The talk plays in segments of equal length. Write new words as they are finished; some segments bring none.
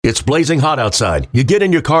It's blazing hot outside. You get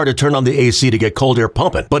in your car to turn on the AC to get cold air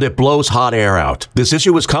pumping, but it blows hot air out. This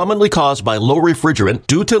issue is commonly caused by low refrigerant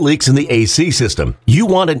due to leaks in the AC system. You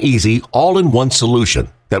want an easy, all-in-one solution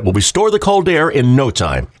that will restore the cold air in no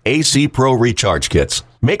time. AC Pro Recharge Kits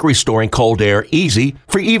make restoring cold air easy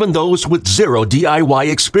for even those with zero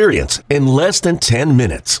DIY experience in less than 10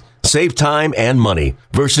 minutes. Save time and money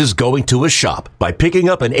versus going to a shop by picking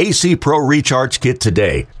up an AC Pro Recharge Kit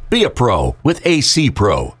today. Be a pro with AC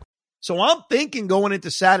Pro. So I'm thinking going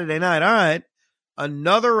into Saturday night, all right,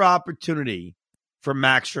 another opportunity for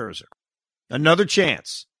Max Scherzer. Another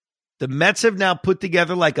chance. The Mets have now put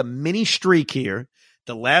together like a mini streak here.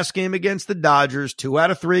 The last game against the Dodgers, 2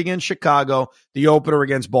 out of 3 against Chicago, the opener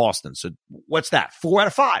against Boston. So what's that? 4 out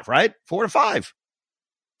of 5, right? 4 out of 5.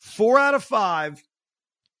 4 out of 5.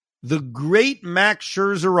 The great Max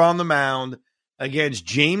Scherzer on the mound against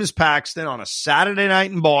James Paxton on a Saturday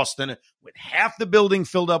night in Boston with half the building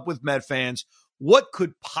filled up with Met fans. What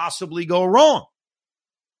could possibly go wrong?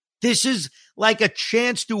 This is like a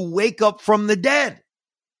chance to wake up from the dead.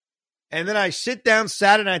 And then I sit down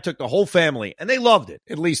Saturday night, I took the whole family, and they loved it,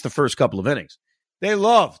 at least the first couple of innings. They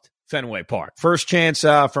loved Fenway Park. First chance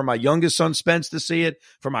for my youngest son, Spence, to see it,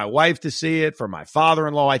 for my wife to see it, for my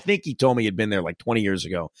father-in-law. I think he told me he'd been there like 20 years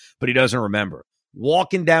ago, but he doesn't remember.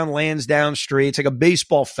 Walking down Lansdowne Street, it's like a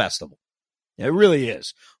baseball festival. It really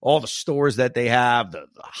is. All the stores that they have, the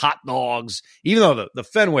hot dogs, even though the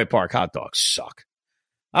Fenway Park hot dogs suck.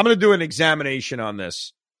 I'm going to do an examination on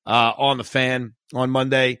this on the Fan on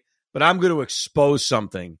Monday, but I'm going to expose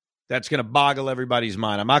something that's going to boggle everybody's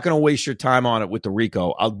mind. I'm not going to waste your time on it with the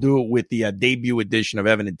Rico. I'll do it with the debut edition of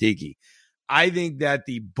Evan and Tiki. I think that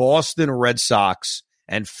the Boston Red Sox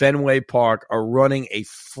and Fenway Park are running a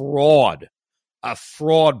fraud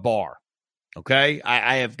bar. Okay?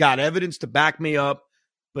 I have got evidence to back me up,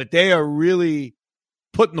 but they are really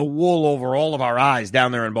putting the wool over all of our eyes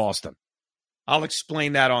down there in Boston. I'll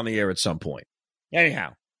explain that on the air at some point.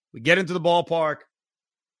 Anyhow, we get into the ballpark.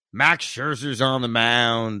 Max Scherzer's on the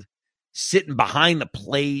mound, sitting behind the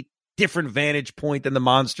plate, different vantage point than the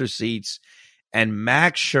monster seats. And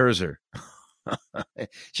Max Scherzer,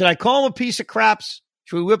 should I call him a piece of craps?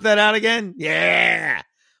 Should we whip that out again? Yeah,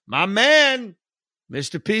 my man,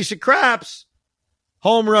 Mr. Piece of Craps.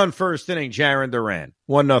 Home run first inning, Jarren Duran.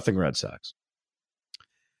 1-0 Red Sox.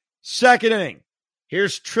 Second inning,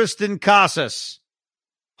 here's Tristan Casas.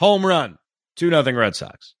 Home run, 2-0 Red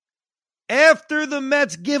Sox. After the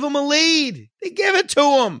Mets give him a lead, they give it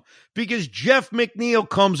to him because Jeff McNeil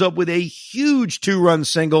comes up with a huge 2-run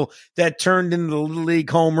single that turned into the Little League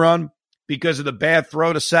home run because of the bad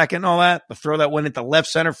throw to second and all that, the throw that went into left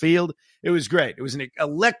center field. It was great. It was an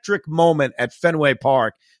electric moment at Fenway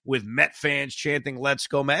Park with Met fans chanting, "Let's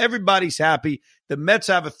go, Met." Everybody's happy. The Mets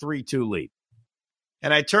have a 3-2 lead.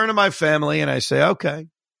 And I turn to my family and I say, okay,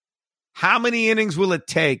 how many innings will it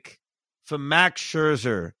take for Max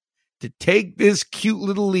Scherzer to take this cute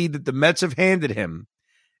little lead that the Mets have handed him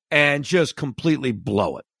and just completely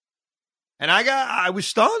blow it? And I was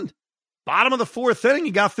stunned. Bottom of the 4th inning,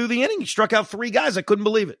 he got through the inning. He struck out 3 guys. I couldn't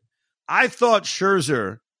believe it. I thought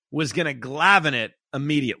Scherzer was going to glavin it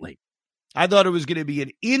immediately. I thought it was going to be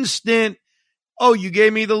an instant, oh, you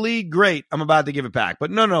gave me the lead? Great. I'm about to give it back.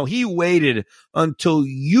 But no, he waited until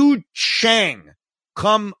Yu Chang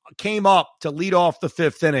came up to lead off the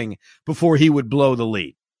 5th inning before he would blow the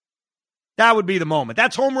lead. That would be the moment.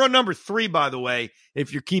 That's home run number 3, by the way,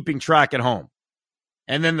 if you're keeping track at home.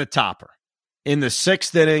 And then the topper. In the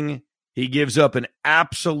 6th inning, he gives up an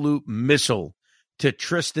absolute missile to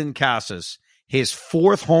Tristan Casas, his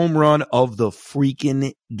 4th home run of the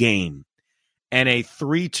freaking game. And a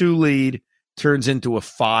 3-2 lead turns into a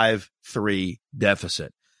 5-3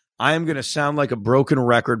 deficit. I am going to sound like a broken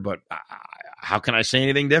record, but how can I say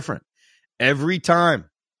anything different? Every time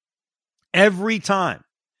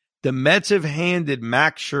the Mets have handed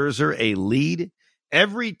Max Scherzer a lead,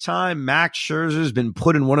 every time Max Scherzer's been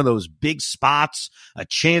put in one of those big spots, a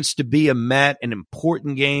chance to be a Met, an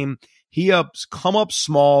important game, he come up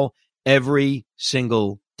small every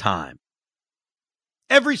single time.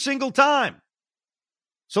 Every single time.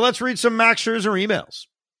 So let's read some Max Scherzer emails.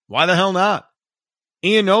 Why the hell not?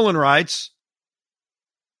 Ian Nolan writes,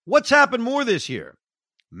 what's happened more this year?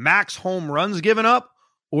 Max home runs given up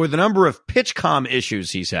or the number of pitch comm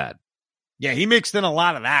issues he's had? Yeah, he mixed in a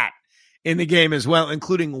lot of that in the game as well,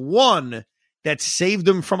 including one that saved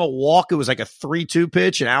him from a walk. It was like a 3-2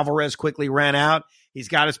 pitch, and Alvarez quickly ran out. He's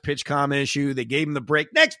got his pitch comm issue. They gave him the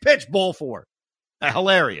break. Next pitch, ball 4.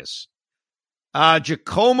 Hilarious.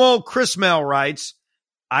 Giacomo Chrismel writes,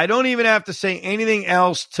 I don't even have to say anything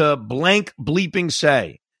else to blank bleeping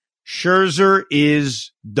say. Scherzer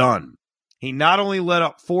is done. He not only let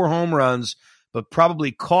up 4 home runs, but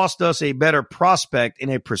probably cost us a better prospect in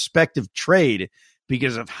a prospective trade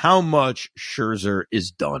because of how much Scherzer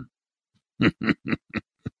is done.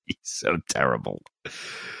 He's so terrible.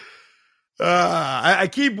 I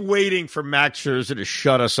keep waiting for Max Scherzer to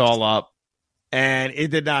shut us all up, and it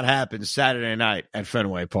did not happen Saturday night at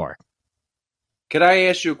Fenway Park. Can I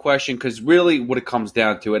ask you a question? Because really what it comes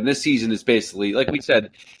down to, and this season is basically, like we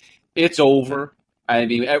said, it's over. I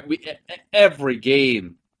mean, every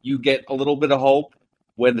game you get a little bit of hope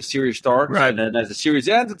when the series starts, right. And then as the series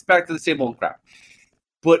ends, it's back to the same old crap.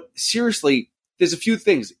 But seriously, there's a few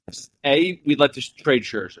things. A, we'd like to trade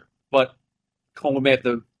Scherzer, but Coleman may have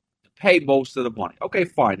to pay most of the money. Okay,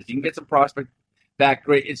 fine. If you can get some prospect back,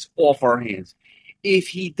 great. It's off our hands. If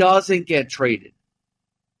he doesn't get traded,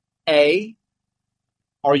 A,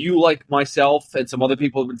 are you like myself and some other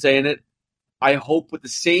people have been saying it? I hope with the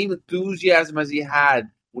same enthusiasm as he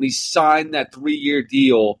had when he signed that 3-year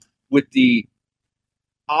deal with the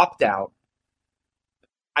opt-out,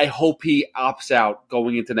 I hope he opts out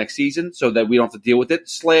going into next season so that we don't have to deal with it.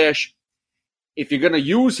 / if you're going to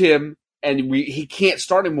use him and he can't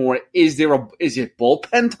start anymore, is it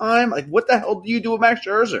bullpen time? Like, what the hell do you do with Max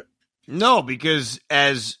Scherzer? No, because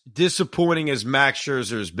as disappointing as Max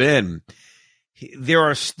Scherzer has been, there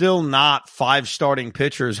are still not 5 starting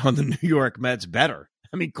pitchers on the New York Mets better.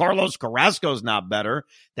 I mean, Carlos Carrasco's not better.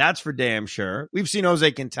 That's for damn sure. We've seen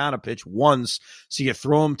Jose Quintana pitch once, so you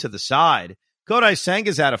throw him to the side. Kodai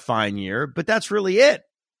Senga's had a fine year, but that's really it.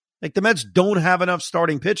 Like, the Mets don't have enough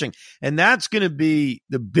starting pitching, and that's going to be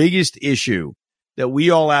the biggest issue that we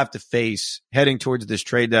all have to face heading towards this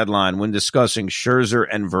trade deadline when discussing Scherzer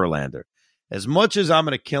and Verlander. As much as I'm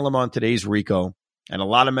going to kill him on today's Rico, and a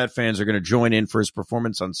lot of Met fans are going to join in for his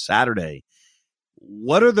performance on Saturday,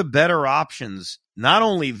 what are the better options, not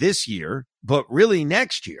only this year, but really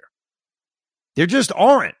next year? There just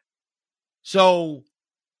aren't. So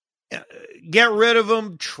get rid of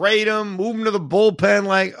them, trade them, move them to the bullpen.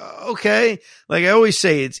 Like, okay. Like I always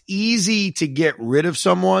say, it's easy to get rid of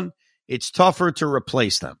someone. It's tougher to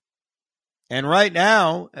replace them. And right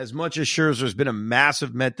now, as much as Scherzer's been a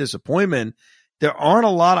massive Met disappointment, there aren't a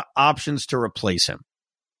lot of options to replace him.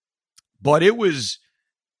 But it was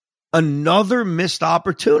another missed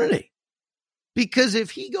opportunity. Because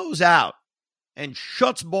if he goes out and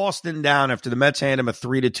shuts Boston down after the Mets hand him a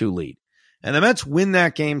 3-2 lead, and the Mets win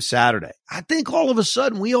that game Saturday, I think all of a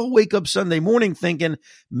sudden we all wake up Sunday morning thinking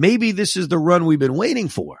maybe this is the run we've been waiting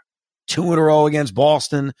for. 2 in a row against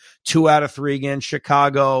Boston, 2 out of 3 against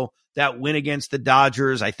Chicago, that win against the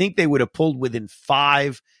Dodgers. I think they would have pulled within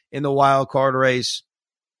 5 in the wild card race.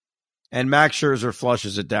 And Max Scherzer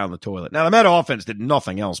flushes it down the toilet. Now, the Met offense did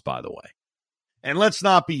nothing else, by the way. And let's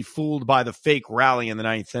not be fooled by the fake rally in the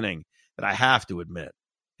 9th inning that I have to admit.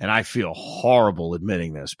 And I feel horrible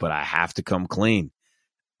admitting this, but I have to come clean.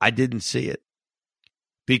 I didn't see it.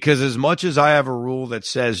 Because as much as I have a rule that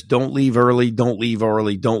says don't leave early, don't leave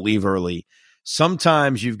early, don't leave early,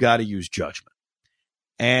 sometimes you've got to use judgment.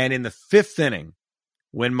 And in the 5th inning,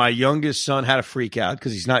 when my youngest son had a freak out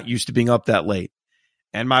because he's not used to being up that late,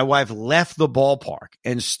 and my wife left the ballpark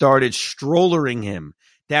and started strollering him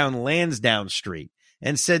down Lansdowne Street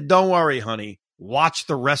and said, "Don't worry, honey, watch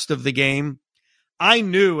the rest of the game." I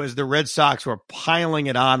knew as the Red Sox were piling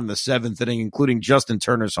it on in the 7th inning, including Justin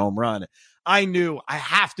Turner's home run, I knew I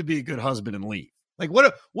have to be a good husband and leave. Like,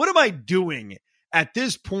 what am I doing at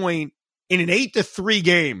this point in an 8-3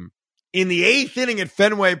 game in the 8th inning at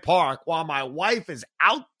Fenway Park while my wife is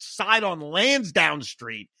outside on Lansdowne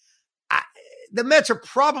Street? The Mets are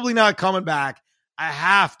probably not coming back. I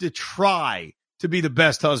have to try to be the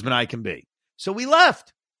best husband I can be. So we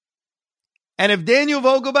left. And if Daniel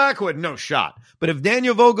Vogelbach, who had no shot, but if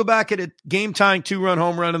Daniel Vogelbach had a game-tying 2-run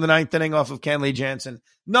home run in the 9th inning off of Kenley Jansen,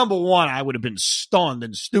 number one, I would have been stunned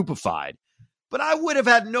and stupefied. But I would have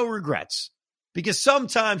had no regrets because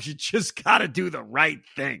sometimes you just got to do the right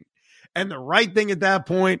thing. And the right thing at that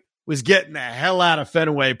point was getting the hell out of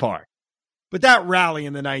Fenway Park. But that rally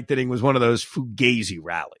in the 9th inning was one of those Fugazi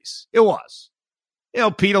rallies. It was. You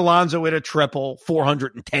know, Pete Alonso hit a triple,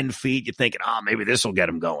 410 feet. You're thinking, maybe this will get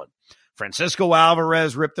him going. Francisco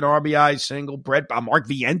Alvarez ripped an RBI single. Mark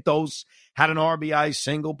Vientos had an RBI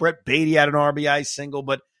single. Brett Beatty had an RBI single.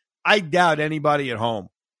 But I doubt anybody at home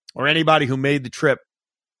or anybody who made the trip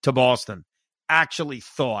to Boston actually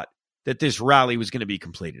thought that this rally was going to be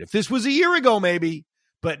completed. If this was a year ago, maybe,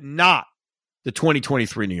 but not the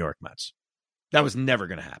 2023 New York Mets. That was never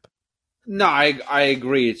going to happen. No, I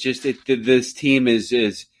agree. It's just this team is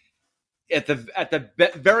at the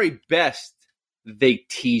very best, they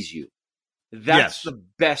tease you. That's the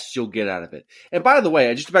best you'll get out of it. And by the way,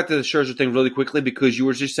 I just back to the Scherzer thing really quickly because you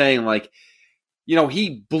were just saying, like,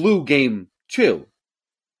 he blew game 2.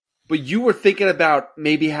 But you were thinking about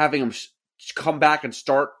maybe having him come back and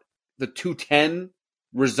start the 2-10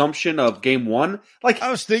 resumption of game 1. Like,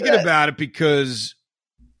 I was thinking about it because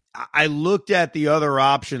I looked at the other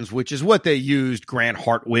options, which is what they used: Grant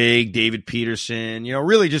Hartwig, David Peterson,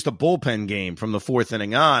 really just a bullpen game from the 4th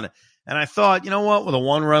inning on. And I thought, you know what, with a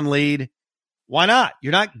 1-run lead, why not?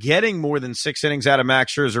 You're not getting more than 6 innings out of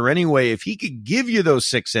Max Scherzer anyway. If he could give you those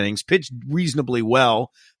 6 innings, pitch reasonably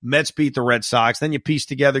well, Mets beat the Red Sox, then you piece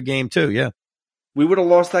together game 2, yeah. We would have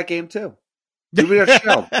lost that game too. We would have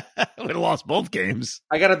shelled. We would have lost both games.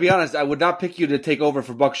 I got to be honest, I would not pick you to take over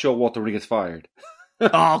for Buck Showalter when he gets fired.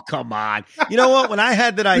 Oh, come on. You know what? When I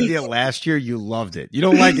had that idea last year, you loved it. You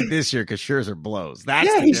don't like it this year because Scherzer blows.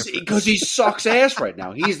 Because he sucks ass right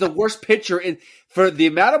now. He's the worst pitcher. For the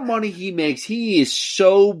amount of money he makes, he is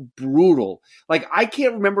so brutal. Like, I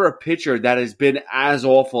can't remember a pitcher that has been as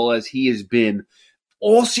awful as he has been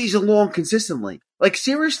all season long consistently. Like,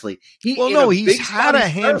 seriously. He's had a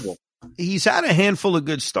handful of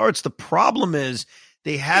good starts. The problem is,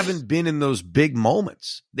 they haven't been in those big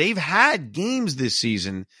moments. They've had games this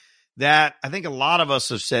season that I think a lot of us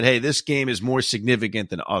have said, hey, this game is more significant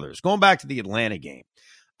than others. Going back to the Atlanta game,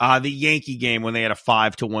 the Yankee game when they had a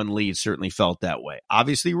 5-1 lead certainly felt that way.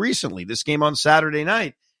 Obviously, recently, this game on Saturday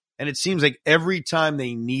night, and it seems like every time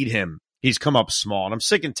they need him, he's come up small. And I'm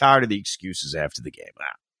sick and tired of the excuses after the game.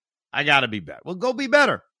 I got to be better. Well, go be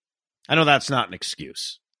better. I know that's not an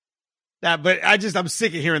excuse. But I'm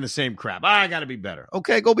sick of hearing the same crap. I got to be better.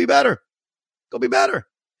 Okay, go be better. Go be better.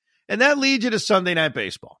 And that leads you to Sunday Night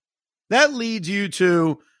Baseball. That leads you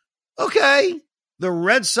to, okay, the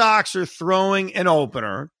Red Sox are throwing an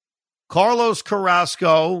opener. Carlos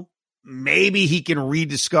Carrasco, maybe he can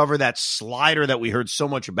rediscover that slider that we heard so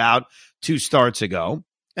much about 2 starts ago.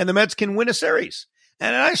 And the Mets can win a series.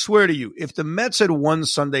 And I swear to you, if the Mets had won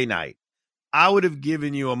Sunday night, I would have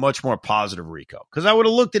given you a much more positive Rico, because I would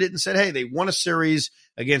have looked at it and said, hey, they won a series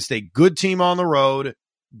against a good team on the road.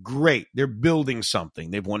 Great. They're building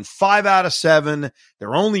something. They've won 5 out of 7.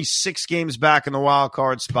 They're only 6 games back in the wild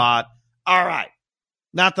card spot. All right.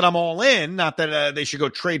 Not that I'm all in, not that they should go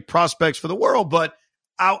trade prospects for the world, but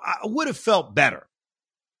I would have felt better.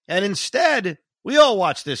 And instead, we all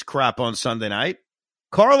watched this crap on Sunday night.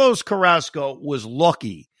 Carlos Carrasco was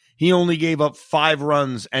lucky he only gave up 5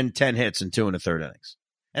 runs and 10 hits in 2 1/3 innings.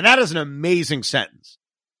 And that is an amazing sentence.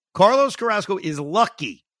 Carlos Carrasco is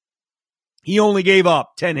lucky he only gave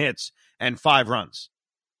up 10 hits and 5 runs.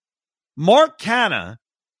 Mark Canha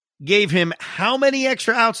gave him how many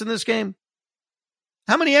extra outs in this game?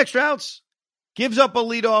 How many extra outs? Gives up a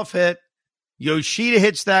leadoff hit. Yoshida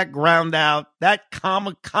hits that ground out. That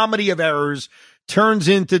comedy of errors turns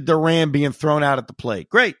into Duran being thrown out at the plate.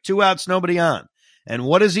 Great. 2 outs, nobody on. And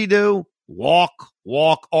what does he do? Walk,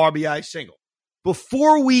 RBI single.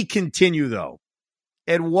 Before we continue, though,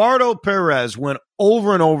 Eduardo Perez went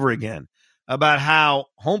over and over again about how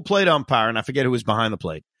home plate umpire, and I forget who was behind the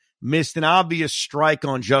plate, missed an obvious strike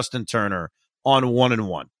on Justin Turner on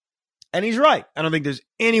 1-1. And he's right. I don't think there's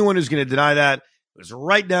anyone who's going to deny that. It was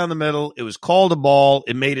right down the middle. It was called a ball.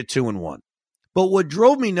 It made it 2-1. But what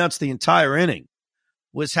drove me nuts the entire inning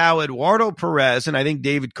was how Eduardo Perez, and I think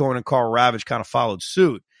David Cohen and Carl Ravitch kind of followed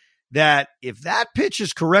suit, that if that pitch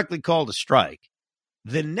is correctly called a strike,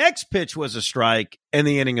 the next pitch was a strike and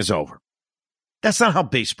the inning is over. That's not how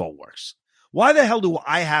baseball works. Why the hell do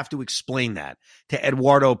I have to explain that to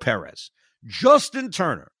Eduardo Perez? Justin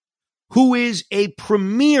Turner, who is a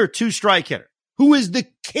premier 2-strike hitter, who is the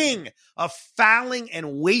king of fouling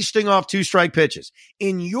and wasting off 2-strike pitches,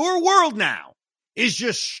 in your world now is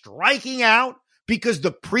just striking out because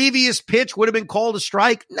the previous pitch would have been called a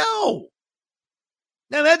strike? No.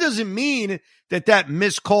 Now, that doesn't mean that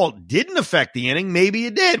missed call didn't affect the inning. Maybe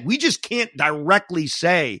it did. We just can't directly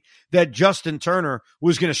say that Justin Turner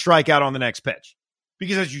was going to strike out on the next pitch.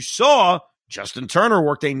 Because as you saw, Justin Turner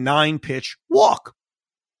worked a 9-pitch walk,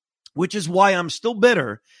 which is why I'm still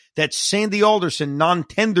bitter that Sandy Alderson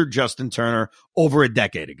non-tendered Justin Turner over a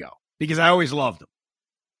decade ago, because I always loved him.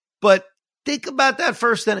 But think about that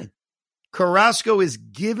first inning. Carrasco is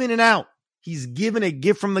given an out. He's given a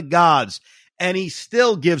gift from the gods, and he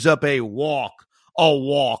still gives up a walk, a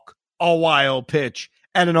wild pitch,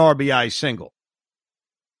 and an RBI single.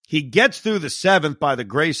 He gets through the 7th by the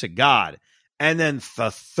grace of God, and then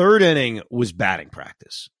the 3rd inning was batting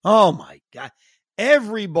practice. Oh, my God.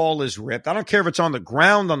 Every ball is ripped. I don't care if it's on the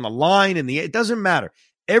ground, on the line, it doesn't matter.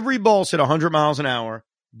 Every ball's hit 100 miles an hour,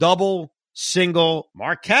 double, single,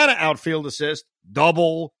 Mark Canha outfield assist,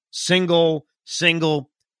 double, single.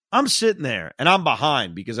 I'm sitting there, and I'm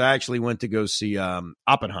behind because I actually went to go see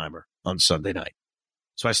Oppenheimer on Sunday night.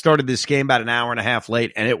 So I started this game about an hour and a half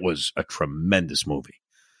late, and it was a tremendous movie.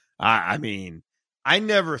 I mean, I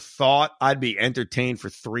never thought I'd be entertained for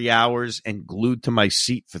 3 hours and glued to my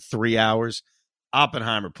seat for 3 hours.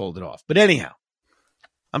 Oppenheimer pulled it off. But anyhow,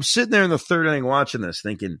 I'm sitting there in the third inning watching this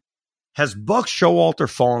thinking, has Buck Showalter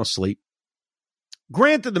fallen asleep?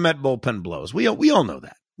 Granted, the Met bullpen blows. We all know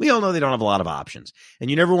that. We all know they don't have a lot of options, and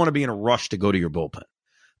you never want to be in a rush to go to your bullpen.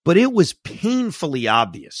 But it was painfully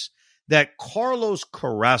obvious that Carlos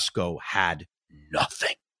Carrasco had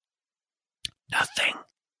nothing. Nothing.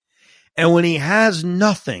 And when he has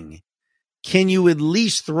nothing, can you at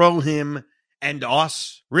least throw him and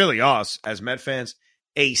us, really us as Met fans,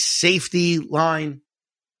 a safety line?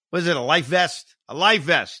 Was it a life vest? A life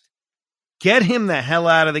vest. Get him the hell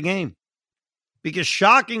out of the game. Because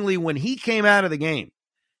shockingly, when he came out of the game,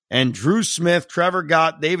 and Drew Smith, Trevor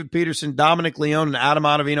Gott, David Peterson, Dominic Leone, and Adam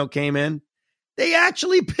Ottavino came in, they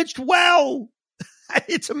actually pitched well.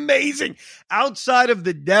 It's amazing. Outside of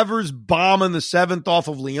the Devers bomb in the seventh off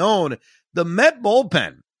of Leone, the Met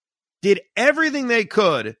bullpen did everything they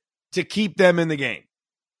could to keep them in the game.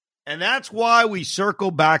 And that's why we circle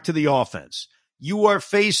back to the offense. You are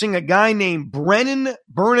facing a guy named Brennan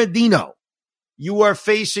Bernardino. You are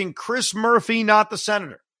facing Chris Murphy, not the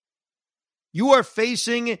Senator. You are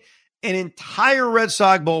facing an entire Red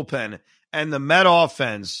Sox bullpen, and the Met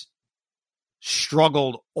offense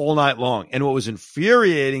struggled all night long. And what was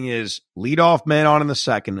infuriating is leadoff man on in the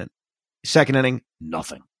second inning,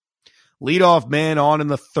 nothing. Leadoff man on in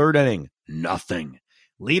the third inning, nothing.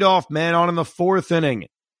 Leadoff man on in the fourth inning,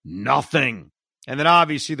 nothing. And then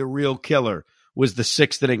obviously the real killer was the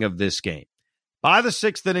sixth inning of this game. By the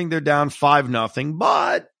sixth inning, they're down 5-0,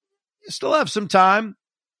 but you still have some time.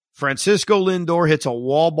 Francisco Lindor hits a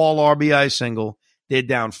wall ball RBI single. They're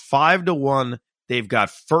down 5-1. They've got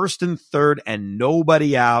first and third and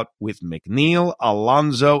nobody out with McNeil,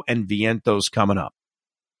 Alonso, and Vientos coming up.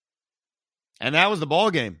 And that was the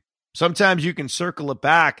ball game. Sometimes you can circle it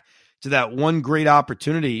back to that one great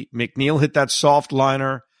opportunity. McNeil hit that soft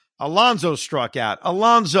liner. Alonso struck out.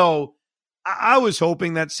 Alonso, I was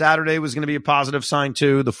hoping that Saturday was going to be a positive sign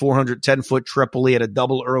too. The 410-foot triple, he had a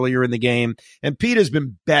double earlier in the game. And Pete has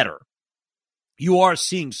been better. You are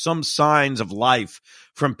seeing some signs of life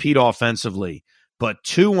from Pete offensively. But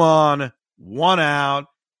 2 on, 1 out,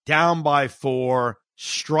 down by 4,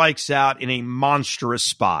 strikes out in a monstrous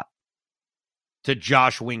spot to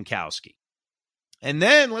Josh Winkowski. And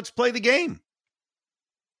then let's play the game.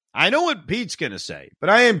 I know what Pete's going to say,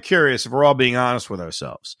 but I am curious if we're all being honest with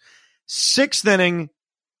ourselves. Sixth inning,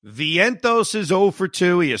 Vientos is 0 for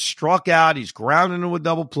 2. He has struck out. He's grounded into a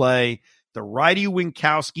double play. The righty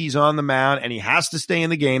Winkowski's on the mound, and he has to stay in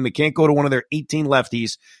the game. They can't go to one of their 18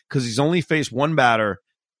 lefties because he's only faced one batter.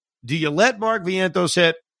 Do you let Mark Vientos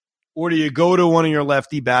hit, or do you go to one of your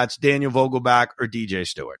lefty bats, Daniel Vogelbach or DJ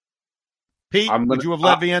Stewart? Pete, would you have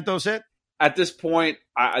let Vientos hit? At this point,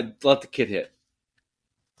 I'd let the kid hit.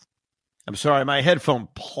 I'm sorry, my headphone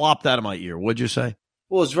plopped out of my ear. What'd you say?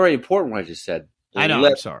 Well, it's very important what I just said. I know,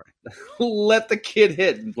 I'm sorry. Let the kid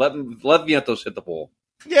hit. Let Vientos hit the ball.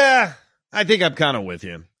 Yeah, I think I'm kind of with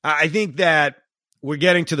you. I think that we're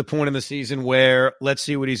getting to the point in the season where let's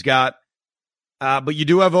see what he's got. But you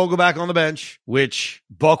do have Vogelbach on the bench, which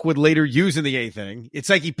Buck would later use in the eighth inning. It's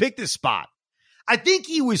like he picked his spot. I think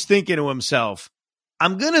he was thinking to himself,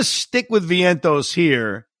 I'm going to stick with Vientos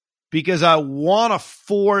here because I want to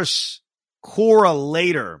force Cora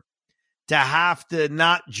later to have to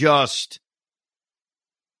not just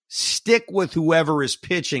stick with whoever is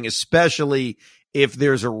pitching, especially if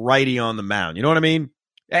there's a righty on the mound. You know what I mean?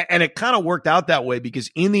 And it kind of worked out that way because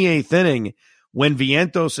in the eighth inning, when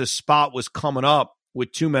Vientos' spot was coming up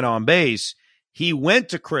with 2 men on base, he went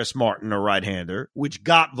to Chris Martin, a right-hander, which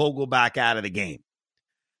got Vogelbach out of the game.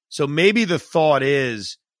 So maybe the thought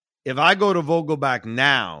is, if I go to Vogelbach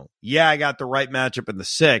now, yeah, I got the right matchup in the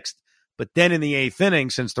sixth, but then in the eighth inning,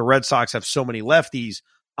 since the Red Sox have so many lefties,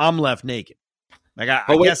 I'm left naked. Like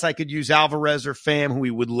I guess I could use Alvarez or Pham, who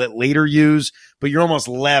we would later use, but you're almost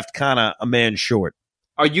left kind of a man short.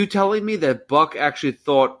 Are you telling me that Buck actually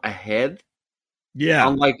thought ahead? Yeah.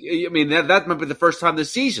 Unlike, I mean, that might be the first time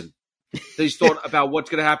this season that he's thought about what's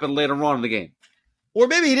going to happen later on in the game. Or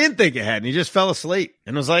maybe he didn't think ahead and he just fell asleep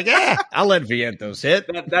and was like, I'll let Vientos hit.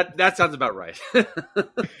 That sounds about right.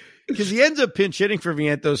 Because he ends up pinch hitting for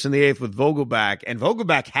Vientos in the eighth with Vogelbach, and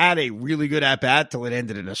Vogelbach had a really good at-bat till it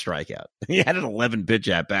ended in a strikeout. He had an 11-pitch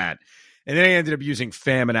at-bat. And then he ended up using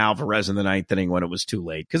Pham and Alvarez in the ninth inning when it was too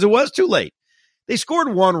late. Because it was too late. They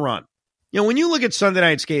scored 1 run. When you look at Sunday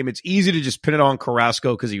night's game, it's easy to just pin it on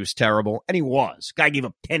Carrasco because he was terrible, and he was. Guy gave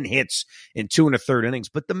up 10 hits in 2 1/3 innings,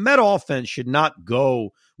 but the Met offense should not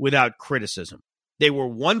go without criticism. They were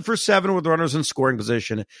 1 for 7 with runners in scoring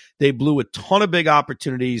position. They blew a ton of big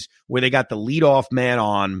opportunities where they got the leadoff man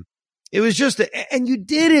on. It was just, and you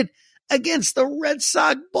did it against the Red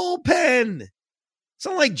Sox bullpen. It's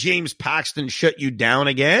not like James Paxton shut you down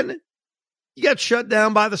again. You got shut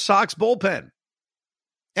down by the Sox bullpen.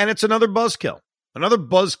 And it's another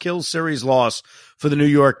buzzkill series loss for the New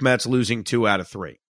York Mets, losing 2 out of 3.